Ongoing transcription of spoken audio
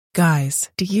Guys,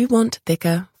 do you want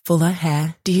thicker, fuller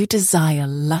hair? Do you desire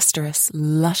lustrous,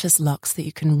 luscious locks that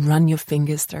you can run your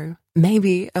fingers through?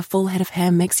 Maybe a full head of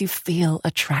hair makes you feel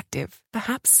attractive.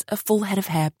 Perhaps a full head of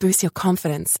hair boosts your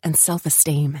confidence and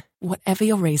self-esteem. Whatever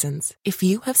your reasons, if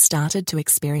you have started to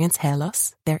experience hair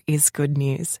loss, there is good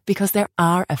news because there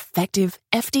are effective,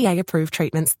 FDA-approved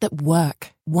treatments that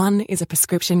work. One is a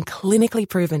prescription clinically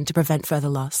proven to prevent further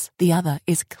loss. The other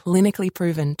is clinically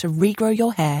proven to regrow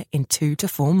your hair in 2 to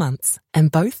 4 months. And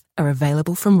both are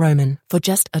available from Roman for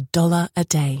just $1 a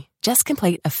day. Just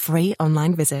complete a free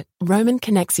online visit. Roman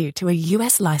connects you to a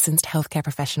US licensed healthcare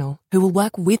professional who will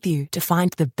work with you to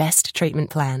find the best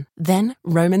treatment plan. Then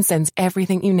Roman sends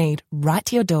everything you need right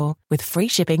to your door with free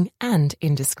shipping and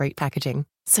in discreet packaging.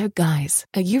 So guys,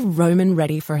 are you Roman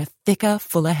ready for a thicker,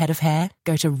 fuller head of hair?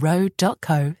 Go to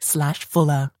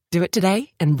ro.co/fuller. Do it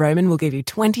today and Roman will give you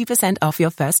 20% off your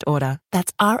first order.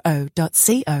 That's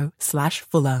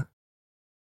ro.co/fuller.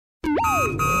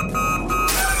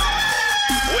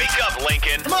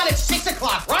 Lincoln. Come on, it's 6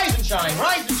 o'clock. Rise and shine,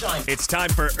 rise and shine. It's time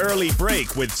for Early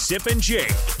Break with Sip and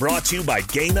Jake. Brought to you by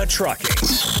Gaina Trucking.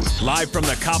 Live from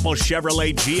the Koppel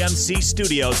Chevrolet GMC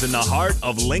studios in the heart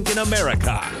of Lincoln,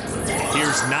 America.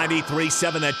 Here's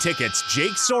 93.7 The Ticket's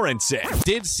Jake Sorensen.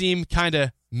 Did seem kind of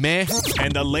meh.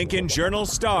 And the Lincoln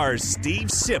Journal-Star's Steve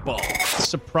Sipple.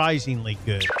 Surprisingly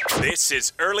good. This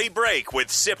is Early Break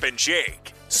with Sip and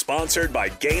Jake. Sponsored by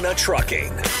Gaina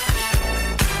Trucking.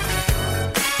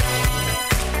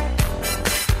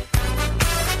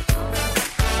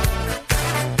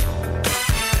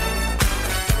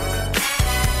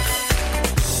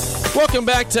 Welcome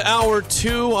back to Hour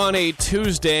 2 on a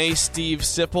Tuesday. Steve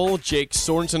Sipple, Jake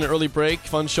Sorensen, Early Break.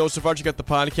 Fun show so far. You got the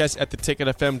podcast at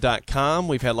theticketfm.com.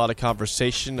 We've had a lot of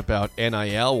conversation about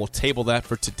NIL. We'll table that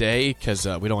for today because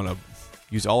we don't want to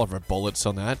use all of our bullets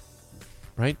on that,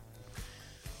 right?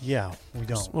 Yeah, we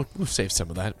don't. We'll save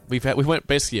some of that. We went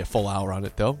basically a full hour on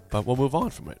it, though, but we'll move on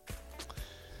from it.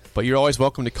 But you're always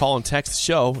welcome to call and text the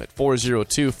show at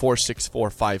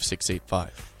 402-464-5685.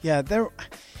 Yeah,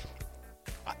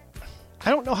 I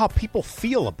don't know how people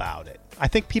feel about it. I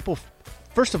think people,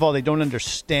 first of all, they don't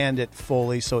understand it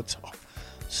fully, so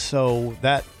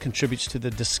that contributes to the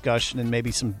discussion and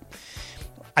maybe some.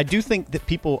 I do think that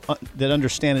people that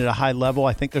understand it at a high level,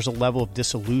 I think there's a level of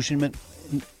disillusionment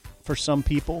for some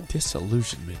people.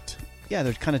 Disillusionment. Yeah,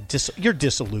 they're kind of you're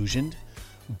disillusioned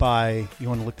by. You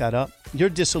want to look that up? You're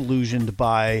disillusioned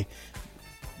by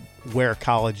where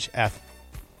college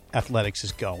athletics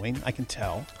is going. I can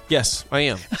tell. Yes, I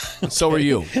am. And so are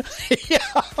you. Yeah,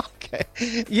 okay.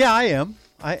 Yeah, I am.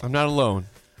 I'm not alone.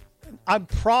 I'm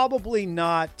probably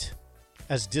not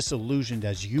as disillusioned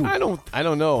as you I are.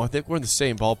 don't know. I think we're in the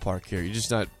same ballpark here. You're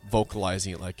just not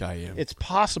vocalizing it like I am. It's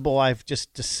possible I've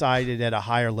just decided at a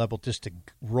higher level just to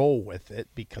roll with it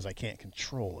because I can't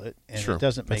control it. And Sure, it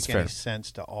doesn't make that's any fair.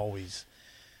 sense to always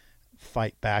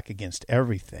fight back against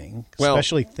everything,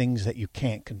 especially things that you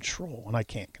can't control, and I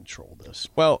can't control this.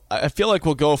 Well, I feel like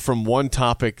we'll go from one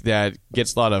topic that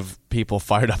gets a lot of people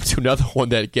fired up to another one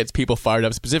that gets people fired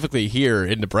up, specifically here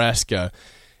in Nebraska,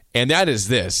 and that is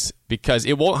this, because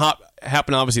it won't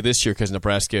happen obviously this year because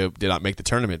Nebraska did not make the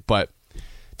tournament, but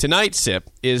tonight,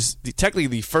 Sip, is technically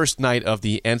the first night of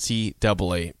the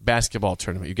NCAA basketball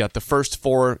tournament. You got the first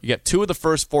four, you got 2 of the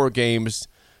first 4 games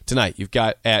tonight. You've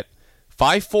got at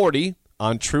 5:40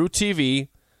 on True TV,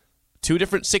 2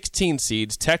 different 16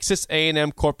 seeds, Texas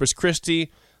A&M Corpus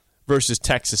Christi versus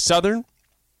Texas Southern.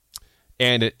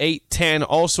 And at 8:10,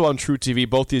 also on True TV,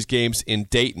 both these games in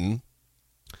Dayton,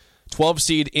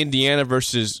 12-seed Indiana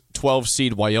versus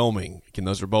 12-seed Wyoming. Again,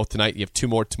 those are both tonight. You have 2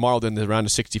 more tomorrow, then the round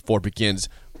of 64 begins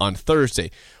on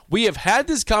Thursday. We have had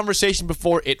this conversation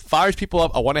before. It fires people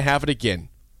up. I want to have it again.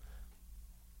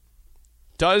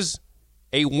 Does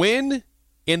a win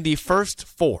in the first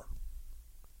 4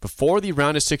 before the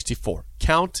round of 64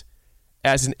 count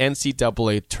as an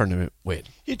NCAA tournament win?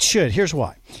 It should. Here's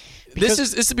why.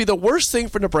 This would be the worst thing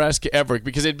for Nebraska ever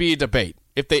because it'd be a debate.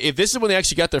 If this is when they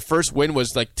actually got their first win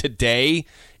was like today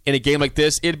in a game like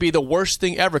this, it'd be the worst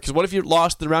thing ever. Because what if you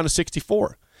lost the round of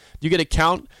 64? You get to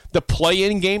count the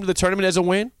play-in game to the tournament as a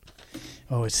win?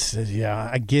 Oh, yeah,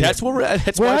 I get That's it. where we're at.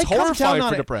 That's why it's horrifying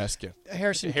for Nebraska.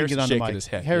 Harrison can get on the shaking mic. his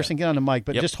head, Harrison, get on the mic,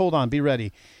 but Yep. just hold on. Be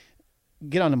ready.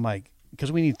 Get on the mic because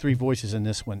we need 3 voices in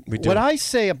this one. We do. What I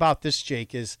say about this,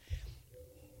 Jake, is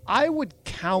I would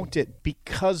count it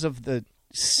because of the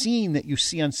scene that you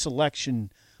see on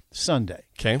Selection Sunday.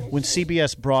 Okay. When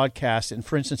CBS broadcast, and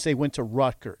for instance, they went to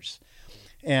Rutgers.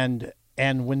 And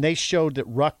when they showed that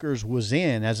Rutgers was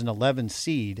in as an 11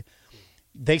 seed,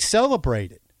 they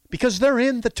celebrated because they're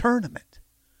in the tournament.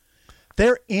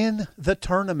 They're in the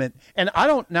tournament. And I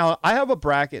have a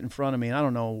bracket in front of me, and I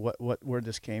don't know where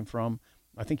this came from.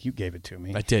 I think you gave it to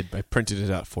me. I did. I printed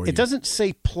it out for you. It doesn't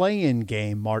say play-in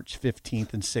game March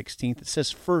 15th and 16th. It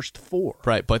says first four.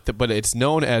 Right, but it's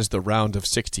known as the round of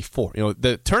 64.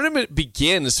 The tournament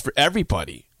begins for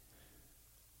everybody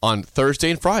on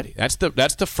Thursday and Friday. That's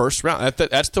the first round.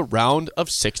 That's the round of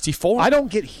 64. I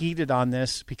don't get heated on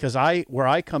this because where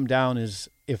I come down is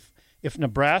if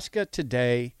Nebraska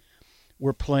today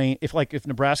were playing, if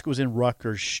Nebraska was in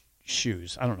Rutgers'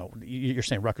 shoes, I don't know, you're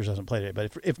saying Rutgers doesn't play today,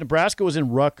 but if Nebraska was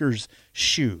in Rutgers'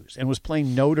 shoes and was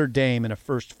playing Notre Dame in a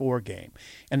first four game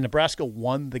and Nebraska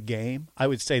won the game, I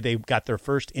would say they got their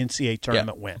first NCAA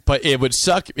tournament win. But it would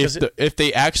suck if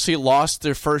they actually lost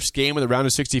their first game in the round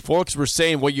of 64 because we're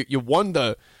saying, well, you won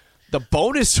the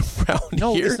bonus round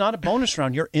No, here. it's not a bonus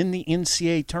round. You're in the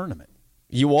NCAA tournament.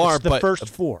 You are, it's the first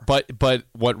four. But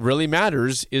what really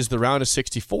matters is the round of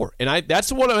 64. And that's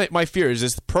what my fear is.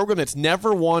 This program that's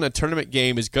never won a tournament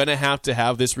game is going to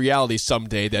have this reality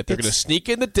someday that they're going to sneak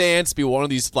in the dance, be one of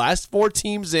these last four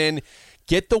teams in,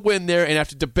 get the win there, and have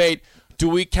to debate, do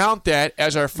we count that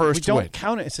as our first win? We don't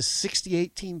count it. It's a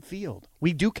 68-team field.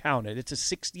 We do count it. It's a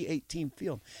 68-team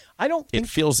field. I don't think... It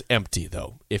feels empty,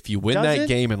 though. If you win that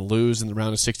game and lose in the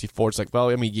round of 64, it's like,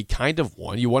 well, I mean, you kind of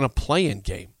won. You won a play-in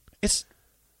game.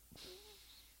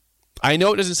 I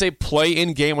know it doesn't say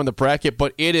play-in game on the bracket,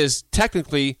 but it is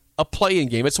technically a play-in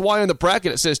game. It's why on the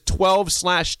bracket it says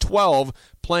 12/12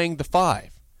 playing the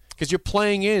 5, because you're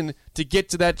playing in to get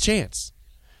to that chance.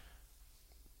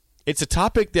 It's a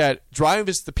topic that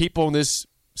drives the people in this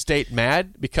state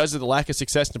mad because of the lack of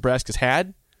success Nebraska's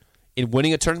had in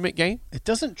winning a tournament game. It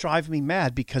doesn't drive me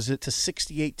mad because it's a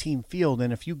 68-team field,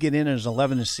 and if you get in as an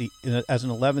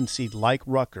 11 seed like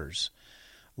Rutgers,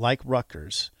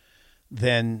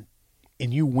 then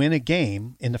and you win a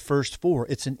game in the first four,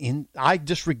 I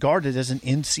just regard it as an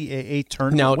NCAA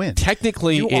tournament win. Now,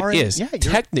 technically it is. Yeah,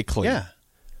 technically. Yeah.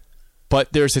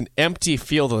 But there's an empty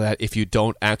field of that if you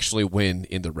don't actually win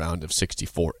in the round of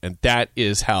 64. And that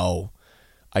is how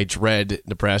I dread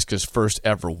Nebraska's first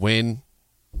ever win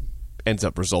ends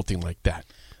up resulting like that.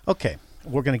 Okay.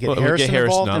 We're going to get Harrison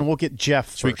involved, and we'll get Jeff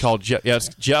first. Should we call Jeff? Yes,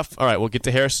 Jeff. All right, we'll get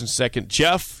to Harrison second.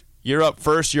 Jeff, you're up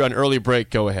first. You're on early break.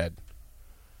 Go ahead.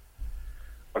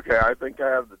 Okay, I think I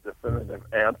have the definitive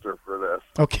answer for this.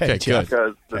 Okay, Jeff.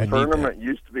 Because the tournament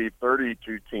used to be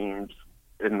 32 teams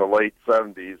in the late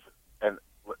 70s,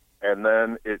 and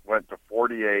then it went to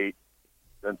 48,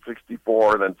 then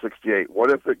 64, then 68. What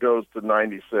if it goes to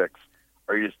 96?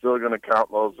 Are you still going to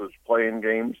count those as playing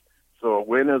games? So a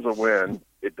win is a win.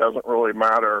 It doesn't really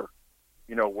matter,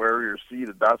 where you're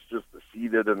seated. That's just the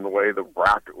seated and the way the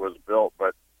bracket was built.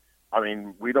 But I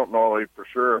mean, we don't know for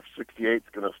sure if 68 is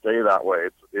going to stay that way.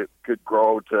 It could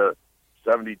grow to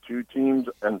 72 teams,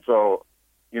 and so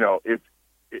it's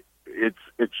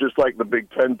just like the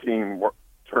Big Ten team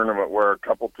tournament where a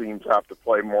couple teams have to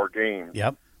play more games.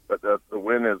 Yep. But the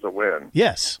win is a win.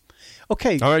 Yes.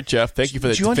 Okay. All right, Jeff. Thank you for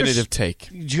the definitive take.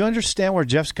 Do you understand where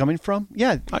Jeff's coming from?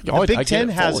 Yeah. The Big Ten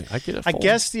has, I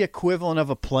guess, the equivalent of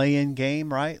a play-in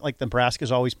game, right? Like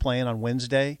Nebraska's always playing on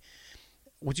Wednesday.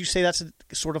 Would you say that's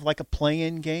sort of like a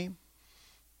play-in game?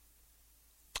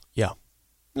 Yeah.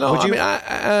 No, I mean,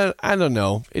 I don't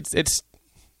know. It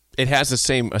has a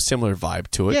similar vibe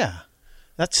to it. Yeah,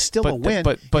 that's still a win.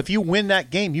 But if you win that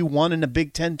game, you won in the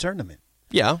Big Ten tournament.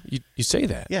 Yeah, you say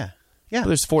that. Yeah. Well,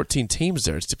 there's 14 teams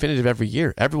there. It's definitive every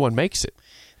year. Everyone makes it.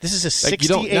 This is a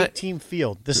 68-team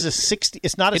field. This is a 60.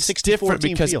 It's not a 64-team field. It's different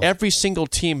because every single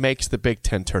team makes the Big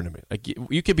Ten tournament. Like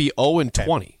you could be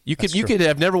 0-20. Okay. You could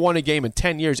have never won a game in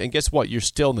 10 years, and guess what? You're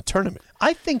still in the tournament.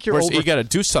 I think you got to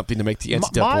do something to make the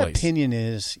NCAA. My opinion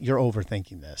is you're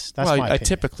overthinking this. That's my opinion. I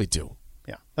typically do.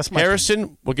 Yeah, that's my Harrison,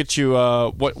 opinion. We'll get you.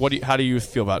 How do you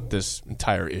feel about this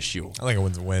entire issue? I think a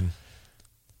win's a win.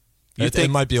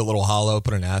 It might be a little hollow.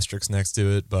 Put an asterisk next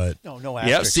to it, but no asterisk.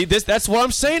 Yeah, see that's what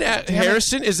I'm saying,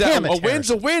 Harrison. Is that a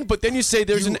win's a win, but then you say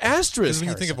there's an asterisk. When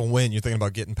you think of a win, you're thinking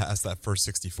about getting past that first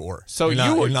 64. So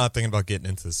you're not thinking about getting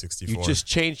into the 64. You just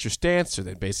changed your stance,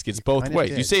 then basically it's both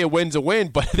ways. You say a win's a win,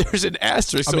 but there's an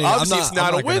asterisk. So obviously it's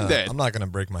not a win. Then I'm not going to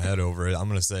break my head over it. I'm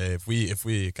going to say if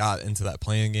we got into that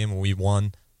play-in game and we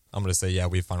won, I'm going to say, yeah,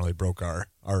 we finally broke our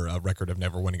record of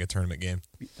never winning a tournament game.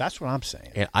 That's what I'm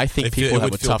saying. And I think people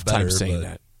have a tough time saying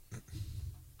that.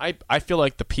 I feel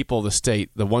like the people of the state,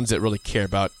 the ones that really care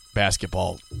about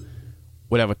basketball,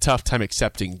 would have a tough time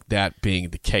accepting that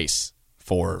being the case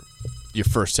for your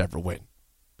first ever win.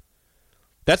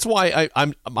 That's why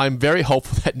I'm very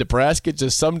hopeful that Nebraska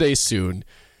just someday soon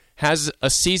has a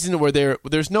season where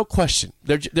there's no question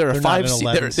they're a 5 seed,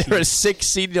 they're a 6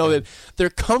 seed. You know that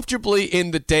they're comfortably in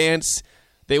the dance.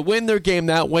 They win their game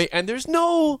that way, and there's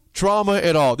no drama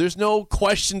at all. There's no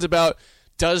questions about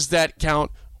does that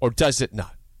count or does it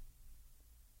not.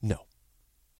 No.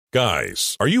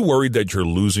 Guys, are you worried that you're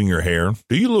losing your hair?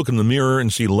 Do you look in the mirror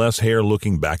and see less hair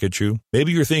looking back at you?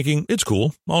 Maybe you're thinking, it's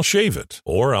cool, I'll shave it.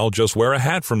 Or I'll just wear a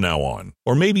hat from now on.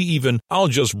 Or maybe even, I'll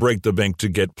just break the bank to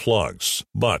get plugs.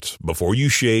 But before you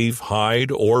shave, hide,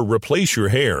 or replace your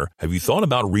hair, have you thought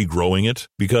about regrowing it?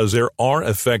 Because there are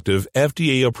effective,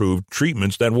 FDA-approved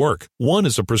treatments that work. One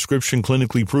is a prescription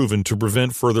clinically proven to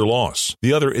prevent further loss.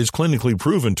 The other is clinically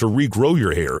proven to regrow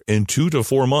your hair in 2 to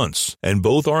 4 months. And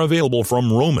both are available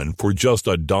from Roman for just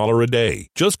 $1 a day.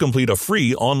 Just complete a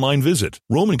free online visit.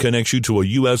 Roman connects you to a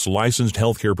U.S. licensed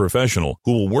healthcare professional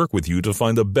who will work with you to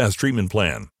find the best treatment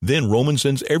plan. Then Roman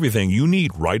sends everything you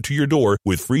need right to your door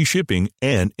with free shipping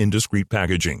and indiscreet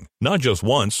packaging. Not just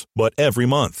once, but every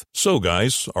month. So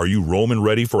guys, are you Roman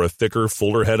ready for a thicker,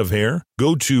 fuller head of hair?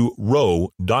 Go to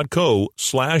ro.co/regrow.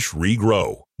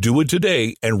 Do it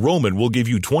today, and Roman will give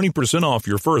you 20% off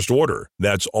your first order.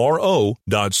 That's ro.co/regrow.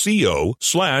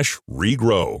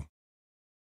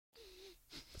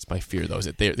 That's my fear, though, is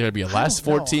that there'll be a last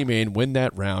 4 team in, win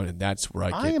that round, and that's where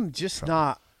I am just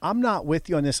not. I'm not with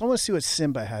you on this. I want to see what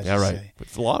Simba has to say.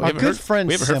 We haven't heard from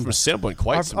Simba in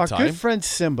quite some time. Our good friend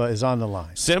Simba is on the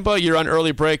line. Simba, you're on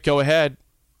early break. Go ahead.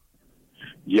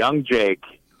 Young Jake,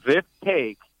 this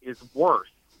take is worse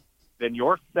than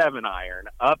your 7-iron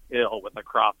uphill with a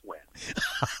crosswind.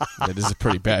 That is a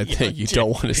pretty bad thing. You don't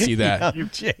want to see that.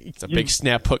 It's a big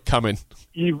snap hook coming.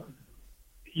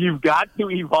 You've got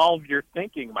to evolve your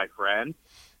thinking, my friend.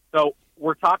 So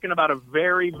we're talking about a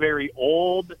very, very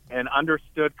old and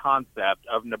understood concept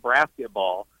of Nebraska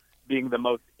ball being the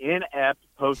most inept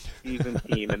postseason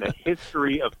team in the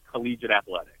history of collegiate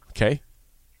athletics. Okay.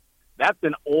 That's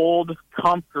an old,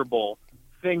 comfortable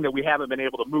thing that we haven't been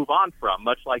able to move on from,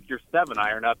 much like your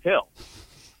 7-iron uphill.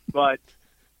 But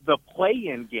the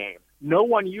play-in game, no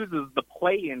one uses the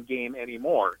play-in game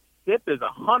anymore. Sip is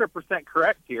 100%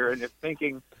 correct here and is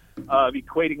thinking of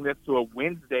equating this to a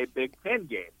Wednesday Big Ten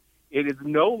game. It is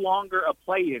no longer a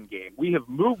play-in game. We have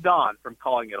moved on from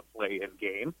calling it a play-in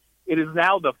game. It is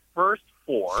now the first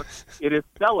 4. It is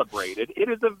celebrated. It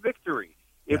is a victory.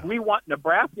 If we want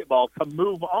Nebraska ball to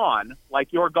move on,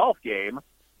 like your golf game,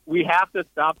 we have to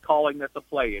stop calling this a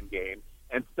play-in game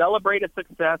and celebrate a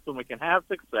success when we can have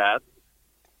success.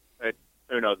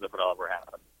 Who knows if it'll ever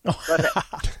happen. But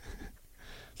hey.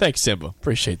 Thanks, Simba.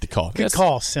 Appreciate the call. Good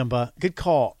call, Simba. Good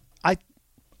call.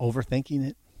 Overthinking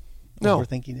it?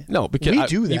 Overthinking it? No, because we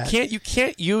do that. You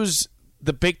can't use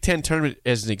the Big Ten tournament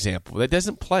as an example. That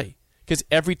doesn't play because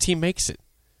every team makes it.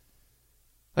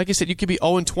 Like I said, you could be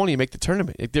 0-20 and make the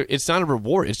tournament. It's not a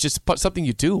reward. It's just something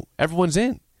you do. Everyone's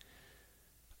in.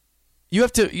 You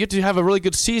have to have a really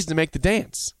good season to make the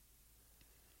dance.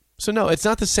 So no, it's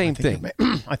not the same thing.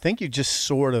 I think you just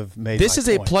sort of made this my is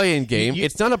point. A play-in game.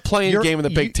 It's not a play-in game in the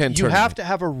Big Ten tournament. You have to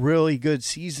have a really good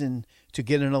season to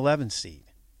get an 11 seed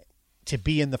to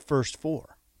be in the first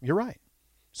 4. You're right.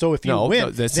 So if you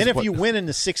win, you win in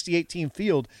the 68-team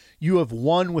field, you have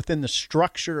won within the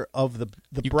structure of the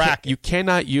bracket. You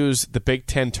cannot use the Big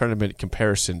Ten tournament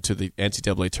comparison to the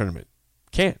NCAA tournament.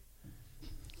 Can't.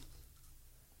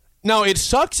 No, it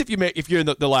sucks if you're in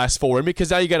the last 4 because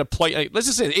now you got to play. Let's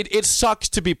just say it sucks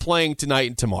to be playing tonight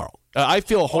and tomorrow. I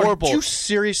feel horrible. Do you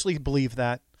seriously believe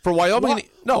that? For Wyoming,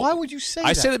 no. Why would you say that?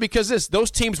 I say that because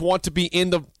those teams want to be in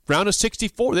the round of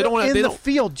 64. They don't want to in the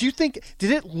field. Do you think?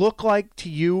 Did it look like to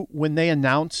you when they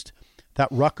announced that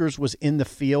Rutgers was in the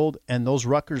field and those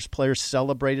Rutgers players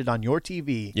celebrated on your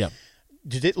TV? Yeah.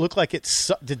 Did it look like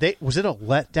was it a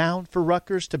letdown for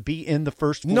Rutgers to be in the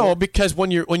first 4? No, because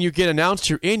when you get announced,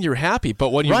 you're happy. But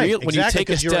when you take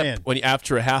a step,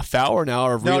 after a half hour, an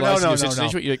hour of realizing your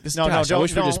situation, you're like, this I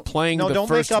wish we were just playing the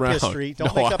first round. Don't make up history.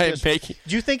 Don't make up history.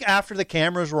 Do you think after the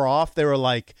cameras were off, they were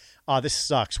like, "Oh, this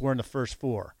sucks. We're in the first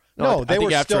 4." No, they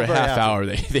were after still a half hour,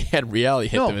 they had reality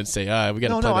hit them and say, "We got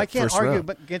to play I can't first argue round."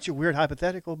 against your weird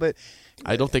hypothetical, but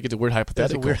I don't think it's a weird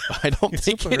hythetical. I don't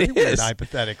think it is weird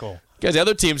hypothetical. Because the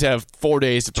other teams have 4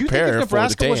 days to prepare for the dance. Do you think if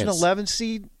Nebraska was an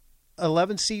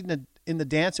 11 seed in the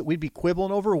dance that we'd be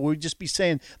quibbling over, or would we just be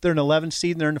saying they're an 11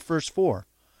 seed and they're in the first 4?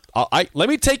 Let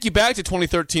me take you back to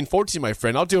 2013-14, my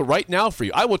friend. I'll do it right now for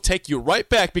you. I will take you right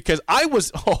back because I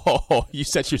was – you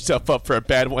set yourself up for a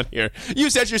bad one here.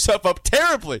 You set yourself up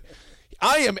terribly.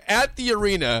 I am at the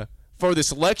arena for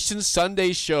this Election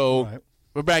Sunday show. Right.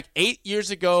 We're back 8 years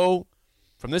ago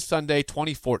from this Sunday,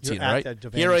 2014, right?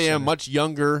 Here I am, much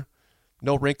younger,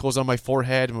 No wrinkles on my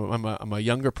forehead. I'm a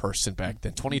younger person back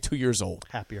then, 22 years old.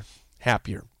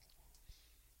 Happier.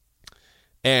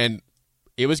 And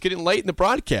it was getting late in the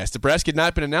broadcast. Nebraska had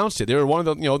not been announced yet. They were one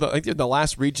of the, I think the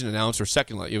last region announced or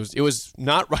second. It was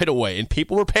not right away, and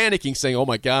people were panicking, saying, "Oh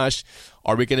my gosh,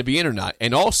 are we going to be in or not?"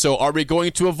 And also, are we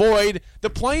going to avoid the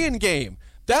play-in game?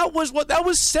 That was what that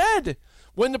was said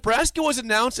when Nebraska was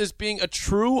announced as being a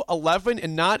true 11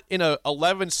 and not in a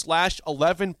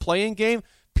 11/11 play-in game.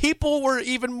 People were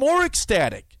even more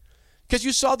ecstatic because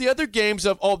you saw the other games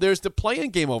of, oh, there's the play-in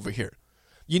game over here.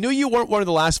 You knew you weren't one of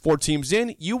the last 4 teams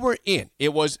in. You were in.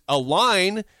 It was a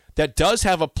line that does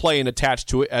have a play-in attached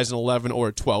to it as an 11 or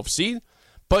a 12 seed,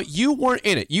 but you weren't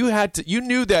in it. You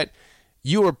knew that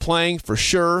you were playing for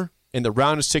sure in the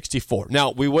round of 64.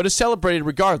 Now, we would have celebrated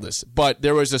regardless, but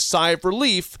there was a sigh of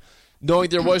relief knowing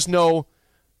there was no,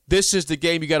 this is the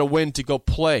game you got to win to go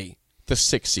play the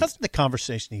 6th seed. Doesn't the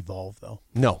conversation evolve, though?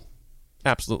 No,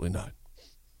 absolutely not.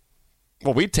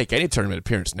 Well, we'd take any tournament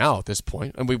appearance now at this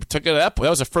point, and we took it up. That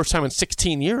was the first time in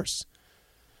 16 years.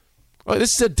 Well,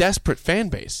 this is a desperate fan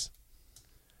base.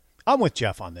 I'm with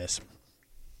Jeff on this.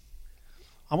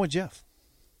 I'm with Jeff.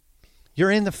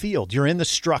 You're in the field. You're in the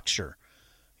structure.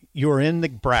 You're in the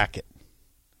bracket.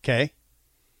 Okay?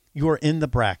 You are in the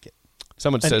bracket.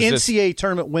 Someone says an this. NCAA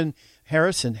tournament win.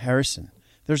 Harrison,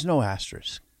 there's no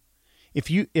asterisk.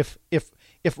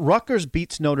 If Rutgers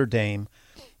beats Notre Dame,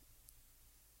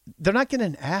 they're not getting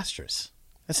an asterisk.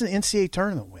 That's an NCAA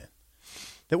tournament win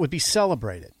that would be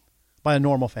celebrated by a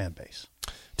normal fan base.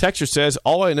 Texture says,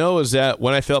 all I know is that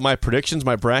when I fill out my predictions,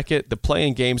 my bracket, the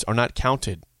play-in games are not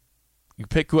counted. You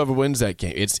pick whoever wins that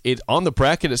game. It's on the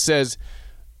bracket. It says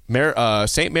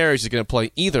St. Mary's is going to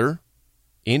play either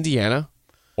Indiana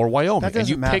or Wyoming, that doesn't and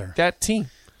you matter. pick that team.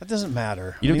 That doesn't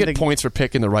matter. You don't get points for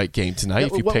picking the right game tonight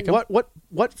if you pick them.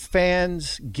 What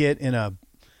fans get in a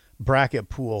bracket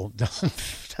pool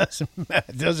doesn't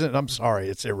matter. I'm sorry,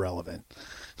 it's irrelevant.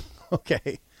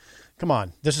 Okay, come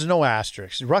on. This is no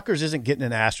asterisk. Rutgers isn't getting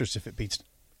an asterisk if it beats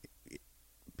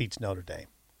Notre Dame.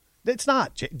 It's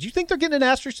not. Do you think they're getting an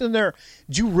asterisk in there?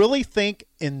 Do you really think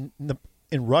in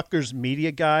Rutgers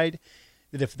media guide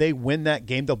that if they win that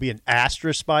game there'll be an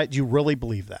asterisk by it? Do you really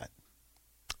believe that?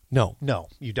 No,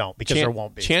 you don't, because there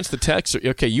won't be. Chance the text.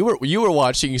 Okay, you were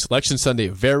watching Selection Sunday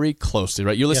very closely,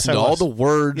 right? You listened to all the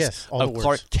words of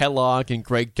Clark Kellogg and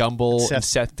Greg Gumbel and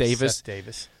Seth Davis.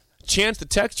 Chance the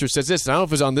texter says this, and I don't know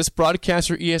if it's on this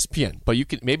broadcast or ESPN, but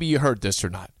maybe you heard this or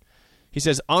not. He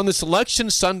says, on the Selection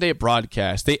Sunday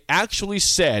broadcast, they actually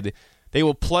said they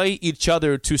will play each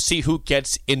other to see who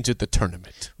gets into the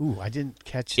tournament. Ooh, I didn't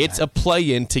catch that. It's a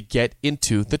play-in to get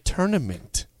into the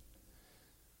tournament.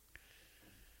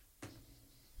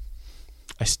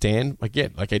 I stand,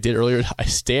 again, like I did earlier, I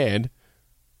stand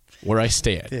where I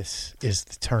stand. This is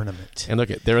the tournament. And look,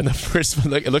 they're in the first one.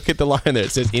 Look at the line there.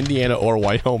 It says Indiana or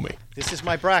Wyoming. This is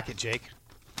my bracket, Jake.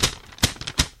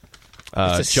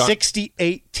 It's a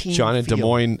 68-team John in field. Des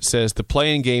Moines says the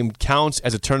play-in game counts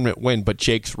as a tournament win, but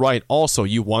Jake's right. Also,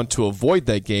 you want to avoid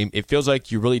that game. It feels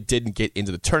like you really didn't get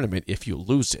into the tournament if you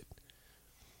lose it.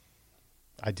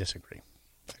 I disagree.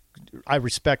 I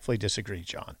respectfully disagree,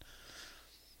 John.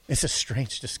 It's a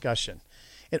strange discussion.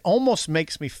 It almost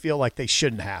makes me feel like they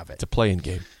shouldn't have it. It's a play-in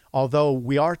game. Although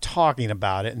we are talking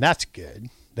about it, and that's good.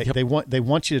 They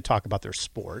want you to talk about their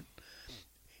sport.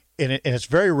 And it's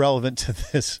very relevant to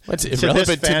this. It's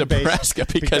irrelevant to Nebraska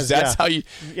because that's how you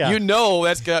know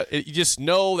you just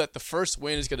know that the first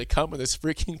win is going to come in this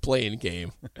freaking play-in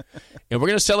game, and we're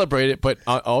going to celebrate it. But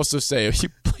I'll also say, if you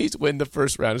please win the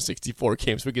first round of 64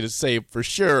 games, we're going to say for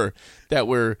sure that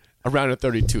we're around a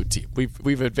 32 team.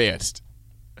 We've advanced.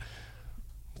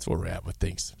 That's where we're at with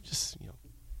things. Just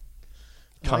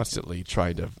constantly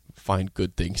trying to find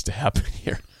good things to happen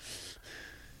here.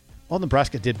 Well,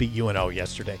 Nebraska did beat UNO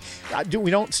yesterday.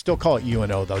 We don't still call it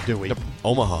UNO, though, do we?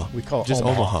 Omaha. We call it just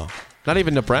Omaha. Not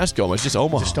even Nebraska. It's just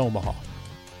Omaha. Just Omaha. All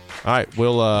right,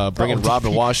 we'll bring in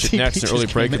Robin Washington next, an early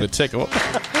break in the ticket.